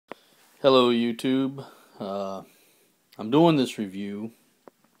Hello YouTube. I'm doing this review.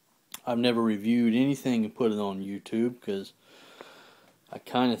 I've never reviewed anything and put it on YouTube because I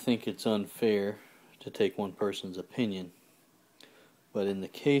kind of think it's unfair to take one person's opinion. But in the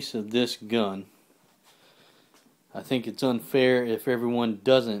case of this gun, I think it's unfair if everyone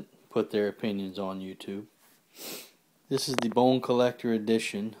doesn't put their opinions on YouTube. This is the Bone Collector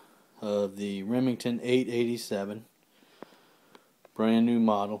edition of the Remington 887. Brand new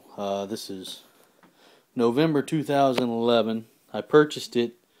model. This is November 2011. I purchased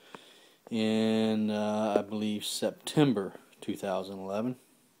it in, I believe, September 2011,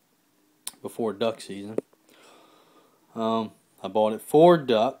 before duck season. I bought it for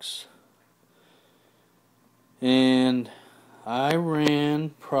ducks, and I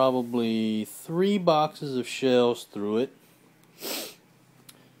ran probably 3 boxes of shells through it,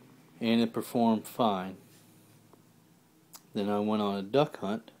 and it performed fine. Then I went on a duck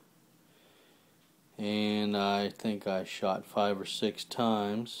hunt, and I think I shot 5 or 6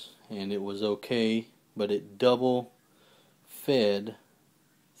 times, and it was okay, but it double fed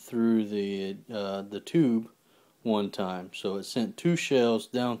through the tube one time. So it sent 2 shells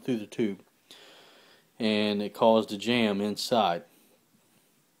down through the tube, and it caused a jam inside.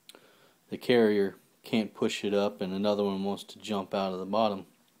 The carrier can't push it up, and another one wants to jump out of the bottom.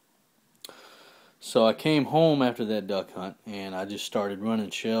 So I came home after that duck hunt, and I just started running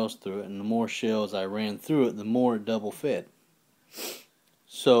shells through it, and the more shells I ran through it, the more it double fed.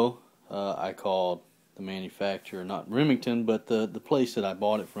 So I called the manufacturer, not Remington, but the place that I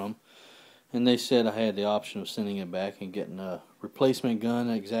bought it from, and they said I had the option of sending it back and getting a replacement gun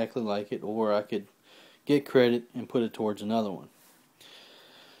exactly like it, or I could get credit and put it towards another one.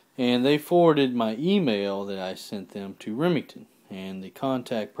 And they forwarded my email that I sent them to Remington. And the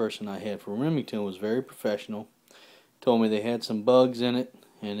contact person I had for Remington was very professional. Told me they had some bugs in it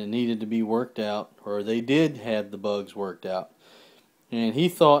and it needed to be worked out, or they did have the bugs worked out. And he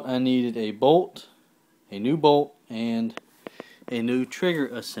thought I needed a bolt, a new bolt, and a new trigger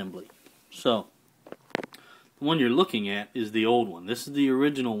assembly. So, the one you're looking at is the old one. This is the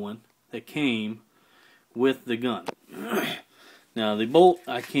original one that came with the gun. Now, the bolt,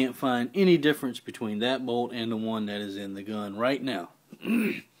 I can't find any difference between that bolt and the one that is in the gun right now.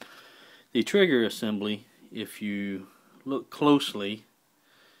 The trigger assembly, if you look closely,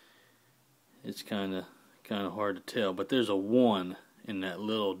 it's kind of hard to tell, but there's a 1 in that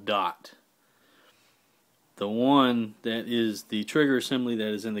little dot. The one that is the trigger assembly that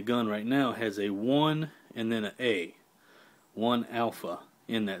is in the gun right now has a 1 and then an A. 1 alpha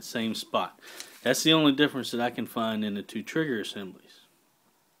in that same spot. That's the only difference that I can find in the 2 trigger assemblies.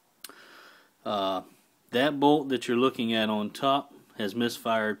 That bolt that you're looking at on top has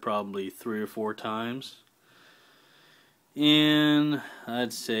misfired probably 3 or 4 times in,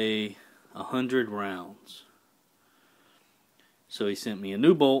 I'd say, 100 rounds. So he sent me a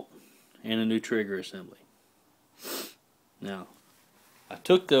new bolt and a new trigger assembly. Now, I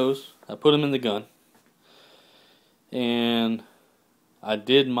took those, I put them in the gun, and I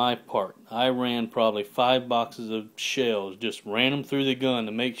did my part. I ran probably 5 boxes of shells, just ran them through the gun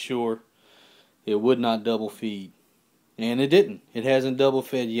to make sure it would not double feed. And it didn't. It hasn't double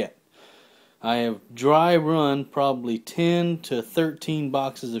fed yet. I have dry run probably 10 to 13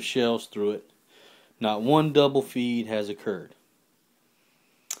 boxes of shells through it. Not one double feed has occurred.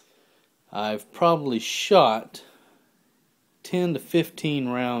 I've probably shot 10 to 15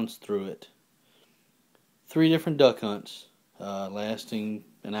 rounds through it. 3 different duck hunts. Lasting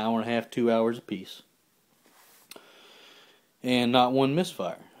an hour and a half, 2 hours apiece, and not one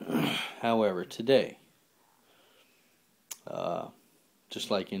misfire. However, today,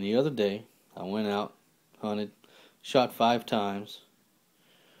 just like any other day, I went out, hunted, shot 5 times.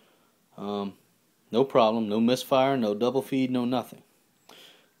 No problem, no misfire, no double feed, no nothing.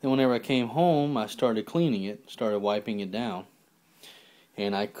 Then whenever I came home, I started cleaning it, started wiping it down,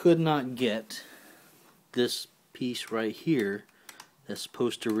 and I could not get this piece right here that's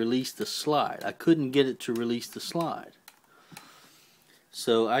supposed to release the slide. I couldn't get it to release the slide.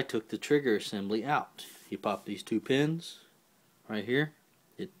 So I took the trigger assembly out. You pop these 2 pins right here,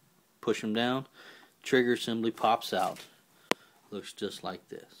 push them down, trigger assembly pops out. Looks just like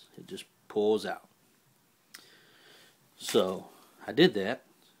this. It just pulls out. So I did that.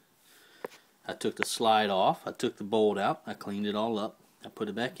 I took the slide off, I took the bolt out, I cleaned it all up, I put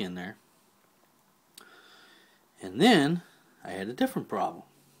it back in there. And then I had a different problem.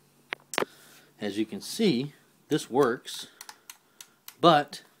 As you can see, this works,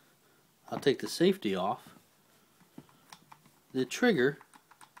 but I'll take the safety off. The trigger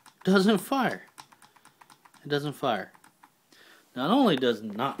doesn't fire. It doesn't fire. not only does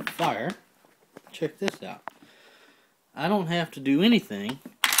it not fire, check this out. I don't have to do anything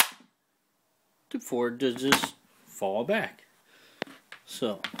for it to just fall back.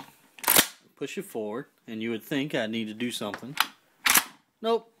 So, push it forward, and you would think I need to do something.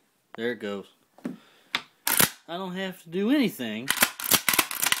 Nope, there it goes. I don't have to do anything.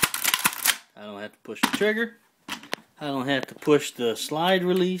 I don't have to push the trigger. I don't have to push the slide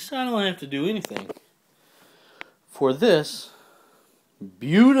release. I don't have to do anything. For this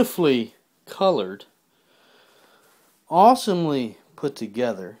beautifully colored, awesomely put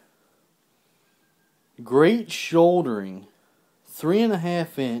together, great shouldering,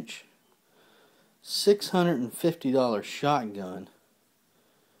 3.5 inch, $650 shotgun.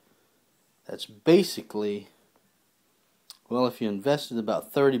 That's basically, well, if you invested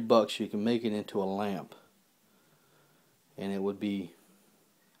about 30 bucks, you can make it into a lamp. And it would be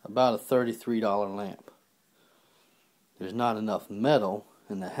about a $33 lamp. There's not enough metal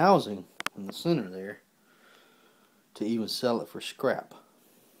in the housing in the center there to even sell it for scrap.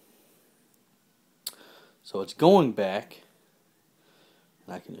 So it's going back,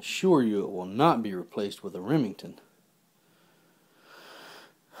 and I can assure you it will not be replaced with a Remington.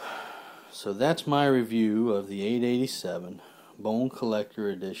 So that's my review of the 887 Bone Collector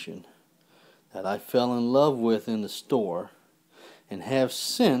Edition that I fell in love with in the store and have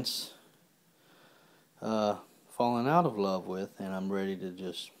since fallen out of love with, and I'm ready to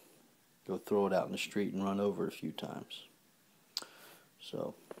just go throw it out in the street and run over it a few times.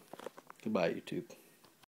 So, goodbye, YouTube.